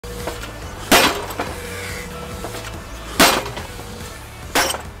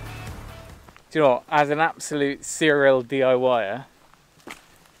Do you know what? As an absolute serial DIYer,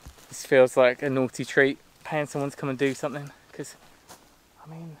 this feels like a naughty treat, paying someone to come and do something. Because, I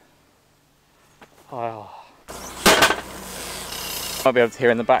mean, oh. Might be able to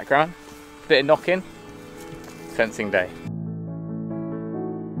hear in the background, bit of knocking, fencing day.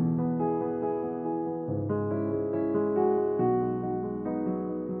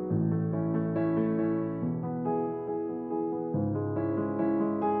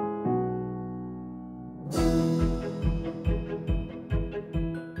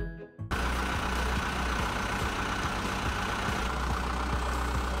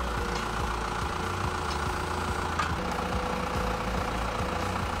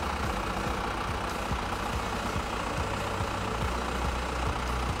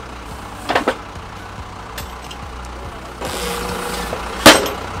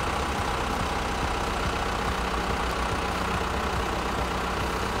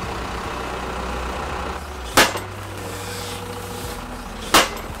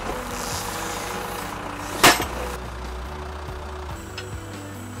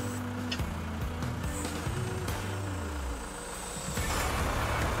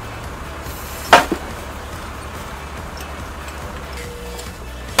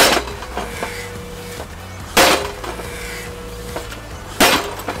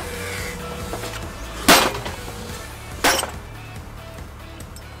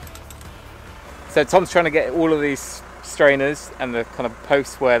 So Tom's trying to get all of these strainers and the kind of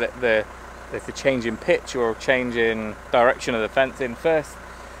posts where there's a change in pitch or a change in direction of the fence in first,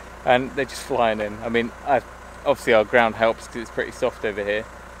 and they're just flying in. I mean, obviously our ground helps because it's pretty soft over here,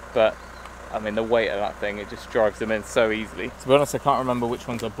 but I mean the weight of that thing, it just drives them in so easily. To be honest, I can't remember which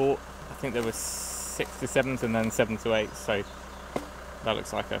ones I bought. I think there were 6 to 7s and then 7 to 8s, so that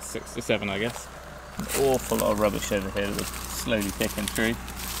looks like a 6 to 7, I guess. An awful lot of rubbish over here that was slowly picking through,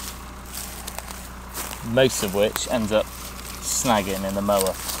 most of which ends up snagging in the mower.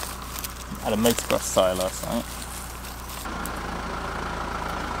 I had a motocross tire last night.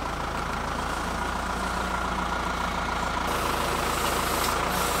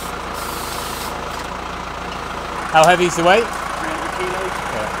 How heavy is the weight? 300 kilos.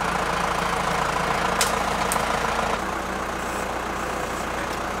 Yeah.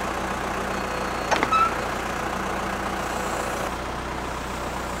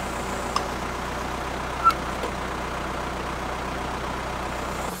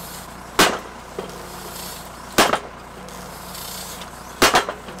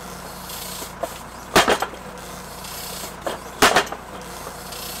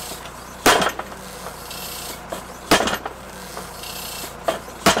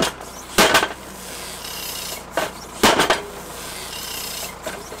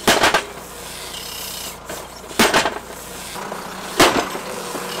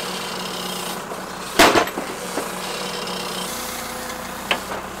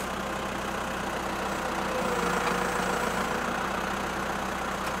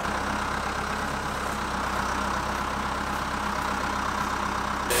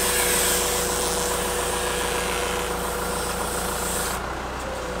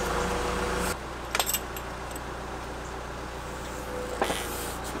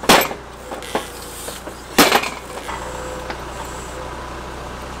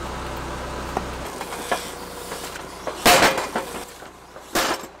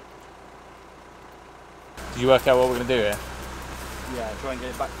 Did you work out what we're going to do here? Yeah, try and get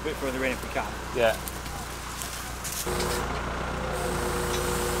it back a bit further in if we can. Yeah.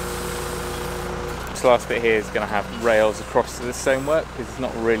 This last bit here is going to have rails across to the stonework because there's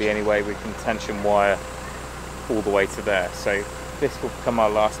not really any way we can tension wire all the way to there. So this will become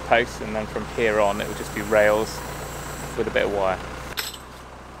our last post, and then from here on it will just be rails with a bit of wire.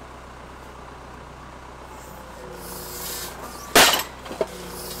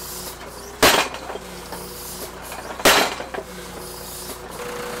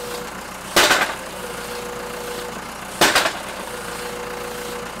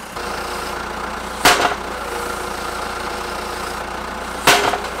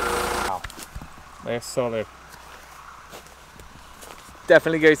 They're solid.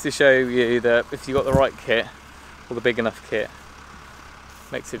 Definitely goes to show you that if you've got the right kit, or the big enough kit,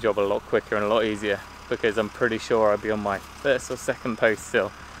 makes the job a lot quicker and a lot easier, because I'm pretty sure I'd be on my first or second post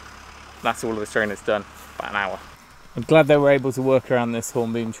still. That's all of the strainers done, about an hour. I'm glad they were able to work around this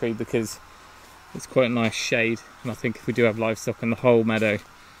hornbeam tree because it's quite a nice shade, and I think if we do have livestock in the whole meadow,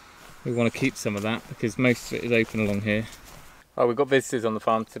 we want to keep some of that because most of it is open along here. Oh, we've got visitors on the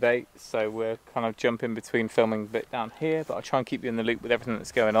farm today, so we're kind of jumping between filming a bit down here, but I'll try and keep you in the loop with everything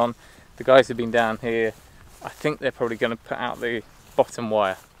that's going on. The guys have been down here. I think they're probably going to put out the bottom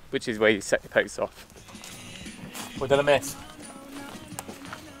wire. which is where you set your posts off. What did I miss?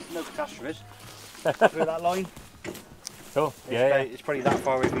 No catastrophes. Through that line. Cool. It's probably that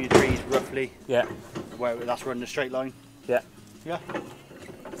far away from your trees, roughly. Yeah. Where that's running a straight line. Yeah. Yeah.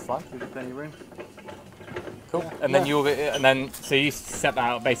 That's fine. There's plenty of room. Cool. Yeah. And then so you set that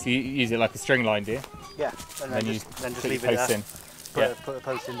out, basically you use it like a string line, do you? Yeah. And then just leave it there. Put a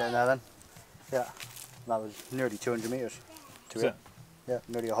post in there now then. Yeah. That was nearly 200 metres to it. Yeah,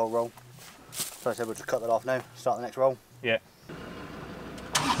 nearly a whole roll. So I said we'll just cut that off now, start the next roll. Yeah.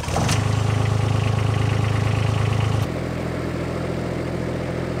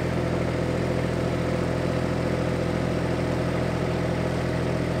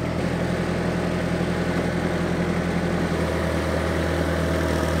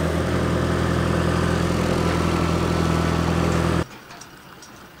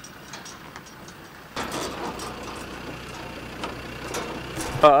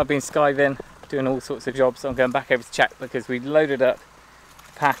 But I've been skiving, doing all sorts of jobs. So I'm going back over to check because we loaded up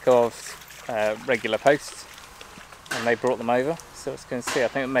a pack of regular posts and they brought them over. So let's go and see. I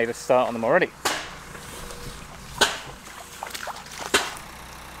think it made a start on them already.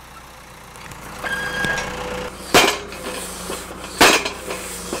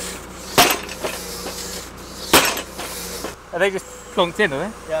 Are they just plonked in, are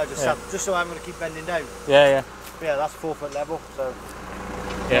they? Yeah, just so I'm going to keep bending down. Yeah, yeah. But yeah, that's 4 foot level, so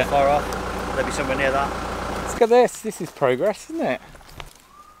yeah. Not far off. Maybe somewhere near that. Look at this. This is progress, isn't it?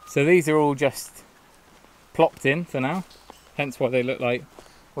 So these are all just plopped in for now. Hence why they look like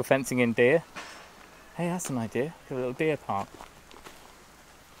we're fencing in deer. Hey, that's an idea. A little deer park.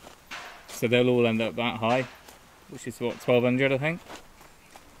 So they'll all end up that high, which is what, 1200, I think.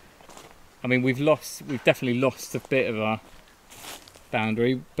 I mean, we've definitely lost a bit of our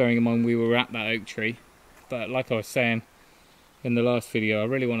boundary, bearing in mind we were at that oak tree. But like I was saying in the last video, I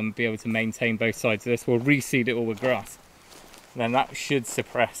really want to be able to maintain both sides of this. We'll reseed it all with grass. And then that should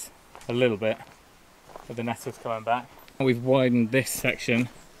suppress a little bit with the nettles coming back. We've widened this section.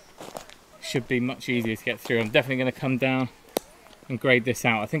 Should be much easier to get through. I'm definitely going to come down and grade this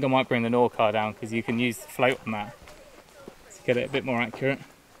out. I think I might bring the gnaw car down because you can use the float on that to get it a bit more accurate.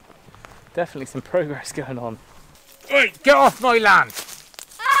 Definitely some progress going on. Wait, get off my land!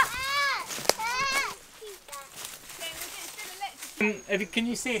 Can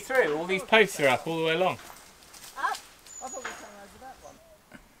you see through? All these posts are up all the way along.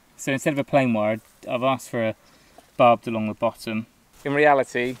 So instead of a plain wire, I've asked for a barbed along the bottom. In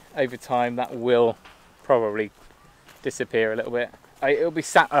reality, over time that will probably disappear a little bit. It'll be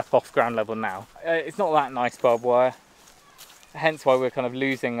sat up off ground level now. It's not that nice barbed wire. Hence why we're kind of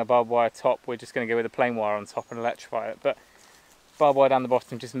losing a barbed wire top. We're just going to go with a plain wire on top and electrify it. But barbed wire down the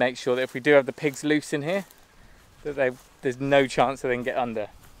bottom just makes sure that if we do have the pigs loose in here, that there's no chance that they can get under.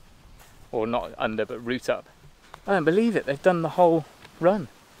 Or not under, but root up. I don't believe it. They've done the whole run.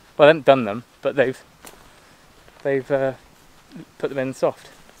 Well, they haven't done them, but they've put them in soft.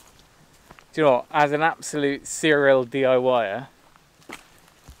 Do you know what? As an absolute serial DIYer,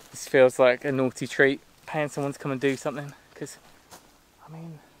 this feels like a naughty treat. Paying someone to come and do something. Because, I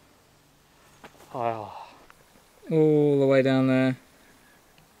mean, oh, all the way down there,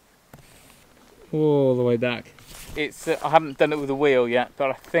 all the way back. It's I haven't done it with a wheel yet, but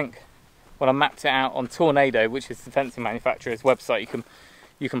I think when I mapped it out on Tornado, which is the fencing manufacturer's website,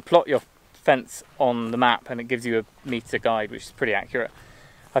 you can plot your fence on the map and it gives you a meter guide, which is pretty accurate.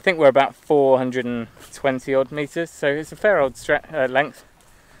 I think we're about 420 odd meters, so it's a fair old length.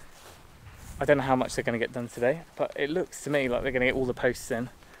 I don't know how much they're going to get done today, but it looks to me like they're going to get all the posts in.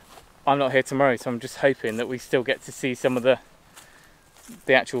 I'm not here tomorrow, so I'm just hoping that we still get to see some of the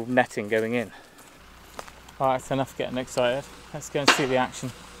actual netting going in. Alright, that's enough getting excited. Let's go and see the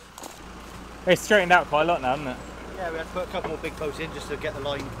action. It's straightened out quite a lot now, hasn't it? Yeah, we had to put a couple more big posts in just to get the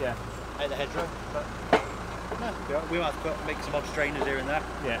line out of the hedgerow. But no, we might have to make some odd strainers here and there.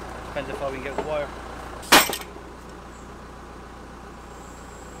 Yeah. Depends how far we can get with the wire.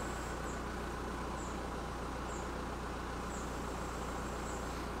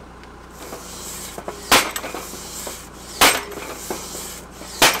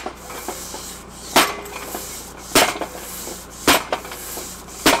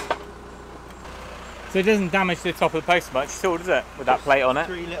 So it doesn't damage the top of the post much at all, does it? With that plate on it?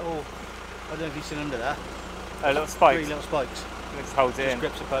 3 little, I don't know if you've seen under there. Oh, little spikes? 3 little spikes. It just holds it in.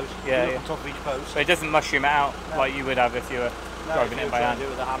 Grips the post. Yeah, On top of each post. But it doesn't mushroom it out like you would have if you were driving it by hand. Do it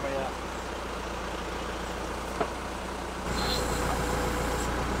with a hammer, yeah.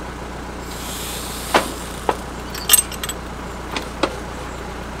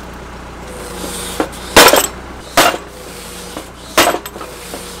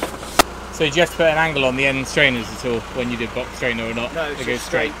 So did you have to put an angle on the end strainers at all when you did box strainer or not? No, it's just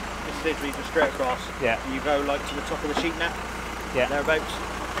straight. It's literally just straight across. Yeah. And you go like to the top of the sheet net. Yeah. Thereabouts.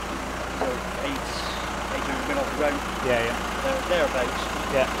 So 800 mil off the ground. Yeah, yeah. Thereabouts.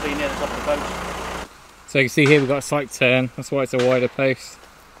 Yeah. So you're near the top of the post. So you can see here we've got a slight turn, that's why it's a wider post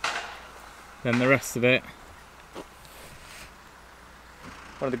than the rest of it.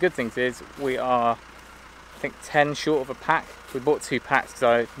 One of the good things is we are, I think, 10 short of a pack. We bought 2 packs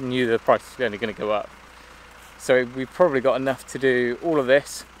because I knew the price was only going to go up. So we've probably got enough to do all of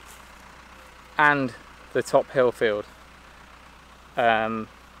this and the top hill field,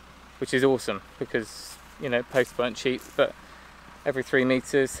 which is awesome because, you know, posts weren't cheap, but every 3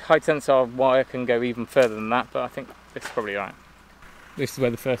 meters. High tensile wire can go even further than that, but I think this is probably right. This is where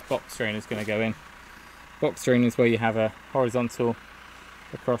the first box strainer is going to go in. Box strainer is where you have a horizontal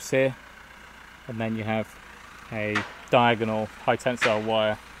across here, and then you have a diagonal high tensile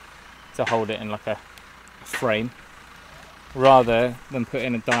wire to hold it in like a frame, rather than put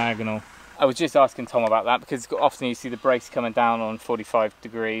in a diagonal. I was just asking Tom about that because often you see the brace coming down on 45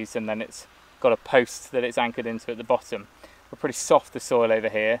 degrees and then it's got a post that it's anchored into at the bottom. We're pretty soft, the soil over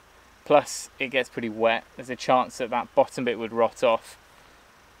here, plus it gets pretty wet. There's a chance that that bottom bit would rot off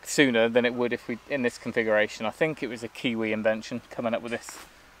sooner than it would if we in this configuration. I think it was a Kiwi invention coming up with this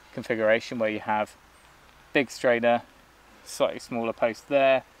configuration where you have big strainer, slightly smaller post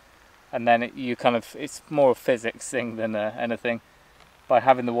there, and then it's more a physics thing than anything. By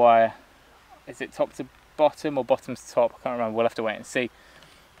having the wire, is it top to bottom or bottom to top? I can't remember, we'll have to wait and see.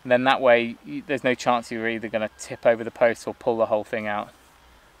 And then that way there's no chance you're either going to tip over the post or pull the whole thing out.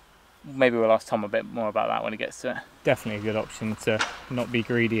 Maybe we'll ask Tom a bit more about that when he gets to it. Definitely a good option to not be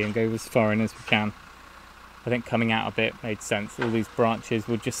greedy and go as far in as we can. I think coming out a bit made sense. All these branches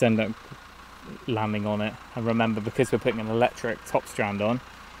would just end up landing on it. And remember, because we're putting an electric top strand on,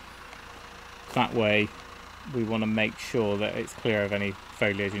 that way we want to make sure that it's clear of any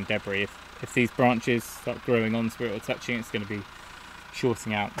foliage and debris. If these branches start growing onto it or touching it, it's going to be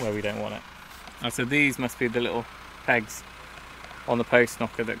shorting out where we don't want it. So these must be the little pegs on the post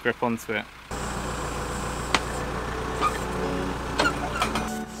knocker that grip onto it.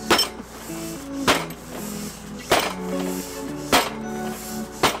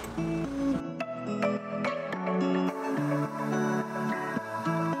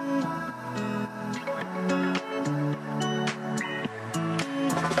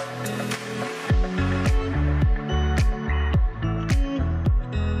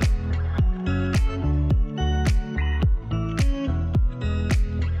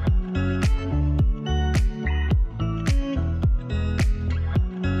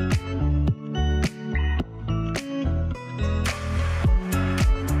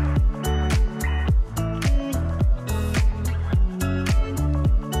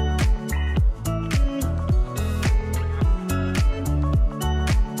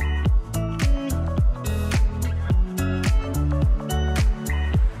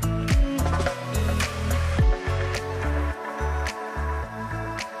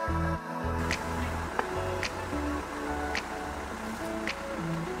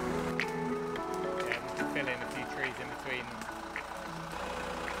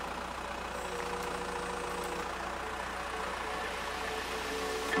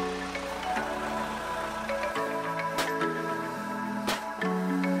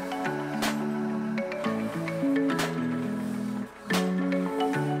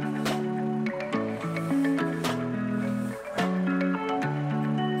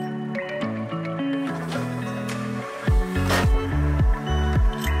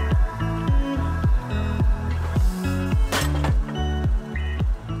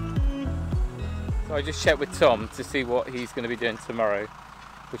 So I just checked with Tom to see what he's going to be doing tomorrow,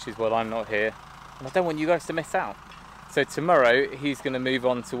 which is while I'm not here, and I don't want you guys to miss out. So tomorrow he's going to move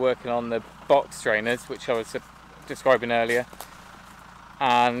on to working on the box strainers, which I was describing earlier,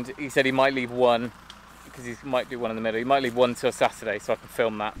 and he said he might leave one, because he might do one in the middle, he might leave one till Saturday so I can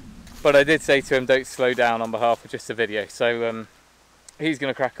film that. But I did say to him, don't slow down on behalf of just a video, so he's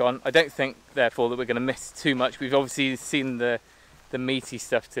going to crack on. I don't think therefore that we're going to miss too much. We've obviously seen the meaty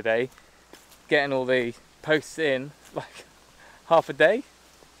stuff today. Getting all the posts in like half a day,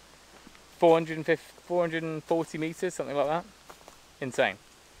 440 meters, something like that. Insane.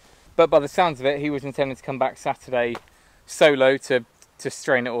 But by the sounds of it, he was intending to come back Saturday solo to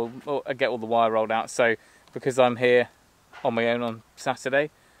strain it all, or get all the wire rolled out. So because I'm here on my own on Saturday,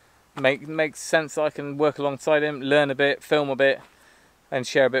 makes sense that I can work alongside him, learn a bit, film a bit, and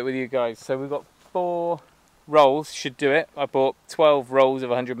share a bit with you guys. So we've got 4 rolls, should do it. I bought 12 rolls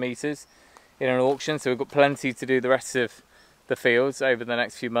of 100 meters in an auction, so we've got plenty to do the rest of the fields over the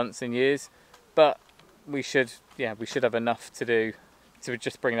next few months and years, but we should have enough to do to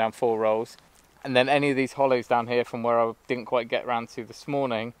just bring down 4 rolls. And then any of these hollows down here from where I didn't quite get around to this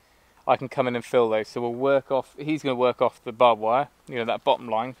morning, I can come in and fill those. So we'll work off, he's going to work off the barbed wire, you know, that bottom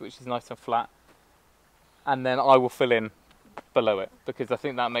line, which is nice and flat, and then I will fill in below it, because I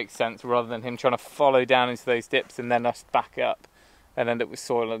think that makes sense, rather than him trying to follow down into those dips and then us back up and end up with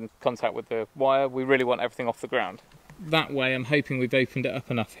soil and contact with the wire. We really want everything off the ground. That way I'm hoping we've opened it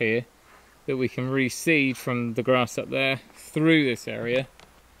up enough here that we can reseed from the grass up there through this area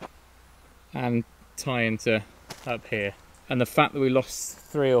and tie into up here. And the fact that we lost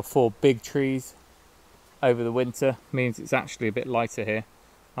 3 or 4 big trees over the winter means it's actually a bit lighter here.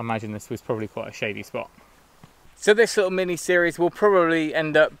 I imagine this was probably quite a shady spot. So this little mini series will probably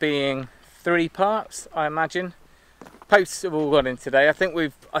end up being 3 parts, I imagine. Posts have all gone in today. I think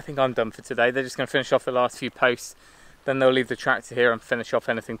I'm done for today. They're just going to finish off the last few posts, then they'll leave the tractor here and finish off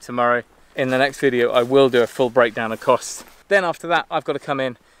anything tomorrow. In the next video I will do a full breakdown of costs. Then after that I've got to come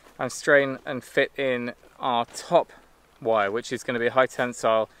in and strain and fit in our top wire, which is going to be a high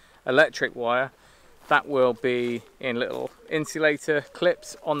tensile electric wire. That will be in little insulator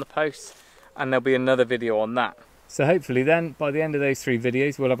clips on the posts, and there'll be another video on that. So hopefully then, by the end of those 3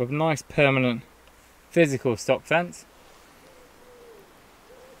 videos, we'll have a nice permanent physical stock fence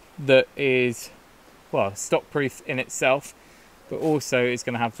that is, well, stock proof in itself, but also is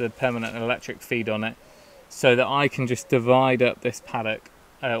going to have the permanent electric feed on it, so that I can just divide up this paddock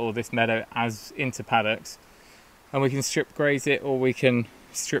or this meadow as into paddocks, and we can strip graze it, or we can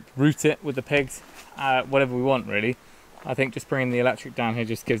strip root it with the pigs, whatever we want really. I think just bringing the electric down here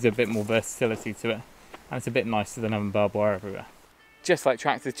just gives it a bit more versatility to it, and it's a bit nicer than having barbed wire everywhere. Just like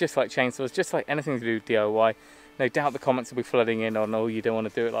tractors, just like chainsaws, just like anything to do with DIY, no doubt the comments will be flooding in on, oh, you don't want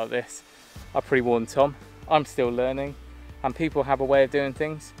to do it like this. I pre-warned Tom, I'm still learning, and people have a way of doing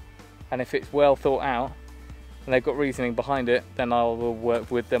things, and if it's well thought out and they've got reasoning behind it, then I will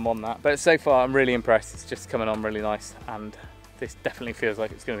work with them on that. But so far I'm really impressed. It's just coming on really nice, and this definitely feels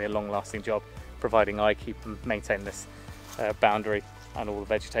like it's going to be a long-lasting job, providing I keep and maintain this boundary and all the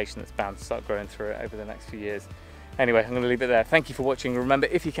vegetation that's bound to start growing through it over the next few years. Anyway, I'm going to leave it there. Thank you for watching. Remember,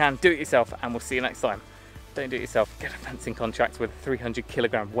 if you can, do it yourself, and we'll see you next time. Don't do it yourself. Get a fencing contract with a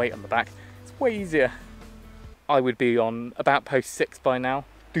 300kg weight on the back. It's way easier. I would be on about post 6 by now.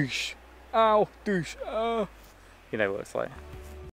 Douche. Ow. Douche. Oh. You know what it's like.